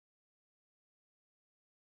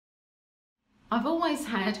I've always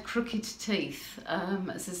had crooked teeth.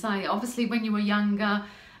 As I say, obviously when you were younger,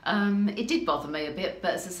 it did bother me a bit,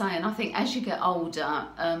 but as I say, and I think as you get older,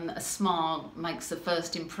 a smile makes the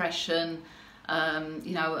first impression.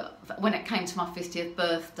 You know, when it came to my 50th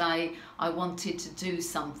birthday, I wanted to do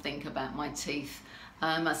something about my teeth.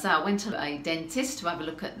 So I went to a dentist to have a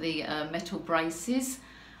look at the metal braces.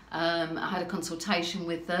 I had a consultation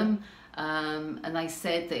with them, and they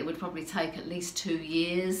said that it would probably take at least 2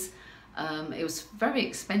 years. It was very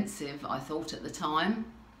expensive, I thought, at the time.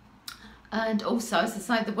 And also, as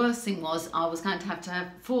I say, the worst thing was I was going to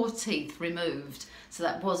have 4 teeth removed. So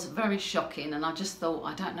that was very shocking, and I just thought,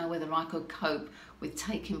 I don't know whether I could cope with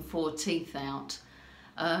taking 4 teeth out.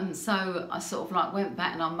 So I sort of like went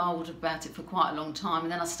back and I mulled about it for quite a long time,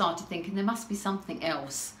 and then I started thinking there must be something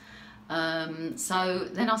else. So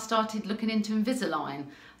then I started looking into Invisalign.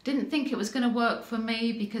 Didn't think it was going to work for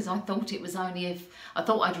me because I thought it was only I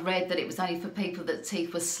thought I'd read that it was only for people that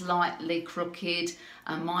teeth were slightly crooked,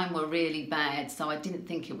 and mine were really bad, so I didn't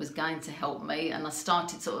think it was going to help me, and I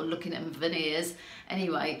started sort of looking at veneers.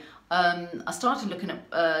 Anyway, I started looking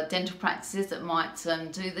at dental practices that might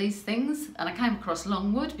do these things, and I came across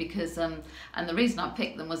Longwood because, and the reason I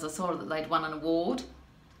picked them was I saw that they'd won an award.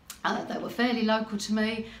 They were fairly local to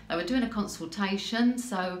me. They were doing a consultation,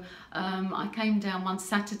 so I came down one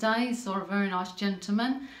Saturday, saw a very nice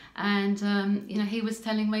gentleman, and you know, he was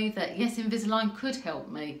telling me that yes, Invisalign could help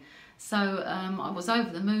me. So I was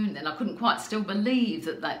over the moon then. I couldn't quite still believe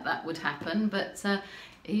that would happen, but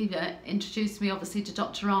he introduced me obviously to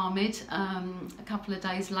Dr. Ahmed. A couple of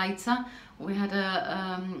days later we had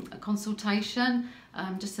a consultation,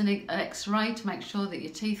 just an x-ray to make sure that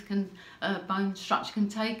your teeth can, bone structure can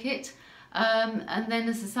take it, and then,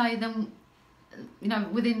 as I say, then, you know,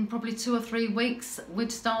 within probably 2 or 3 weeks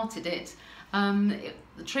we'd started it.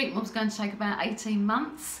 The treatment was going to take about 18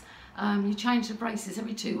 months. You change the braces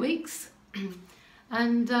every 2 weeks.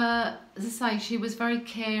 And as I say, she was very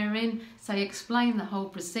caring, so he explained the whole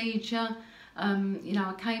procedure. You know,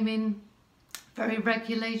 I came in very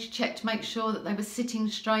regularly to check to make sure that they were sitting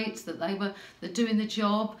straight, that they're doing the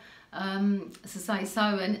job. As I say,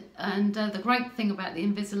 so, and the great thing about the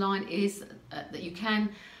Invisalign is that you can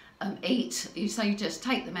eat. You just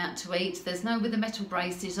take them out to eat. There's no, with the metal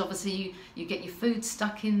braces, obviously you get your food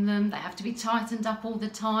stuck in them. They have to be tightened up all the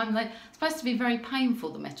time. They're supposed to be very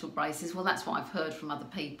painful, the metal braces. Well, that's what I've heard from other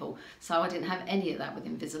people. So I didn't have any of that with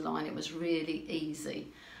Invisalign. It was really easy.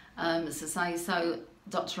 As I say, so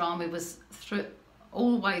Dr. Ahmed was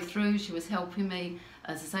all the way through. She was helping me.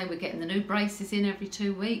 As I say, we're getting the new braces in every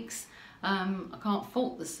 2 weeks. I can't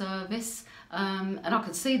fault the service, and I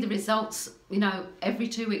could see the results. You know, every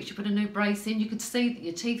 2 weeks you put a new brace in, you could see that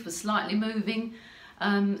your teeth were slightly moving.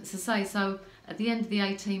 As I say, so at the end of the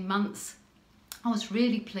 18 months, I was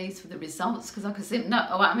really pleased with the results, because I could see,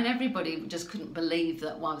 I mean, everybody just couldn't believe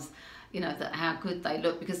that was, you know, that how good they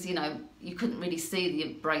looked, because, you know, you couldn't really see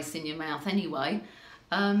the brace in your mouth anyway.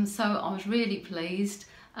 So I was really pleased,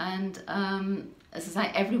 and as I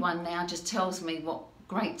say, everyone now just tells me what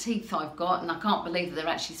great teeth I've got, and I can't believe that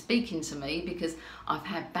they're actually speaking to me, because I've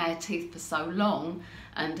had bad teeth for so long,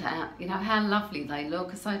 and you know, how lovely they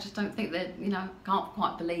look. So I just don't think that, you know, can't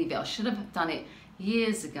quite believe it. I should have done it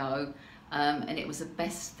years ago, and it was the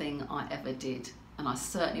best thing I ever did, and I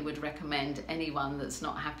certainly would recommend anyone that's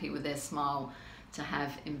not happy with their smile to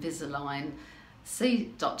have Invisalign.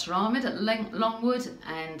 See Dr. Ahmed at Longwood,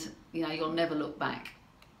 and you know, you'll never look back.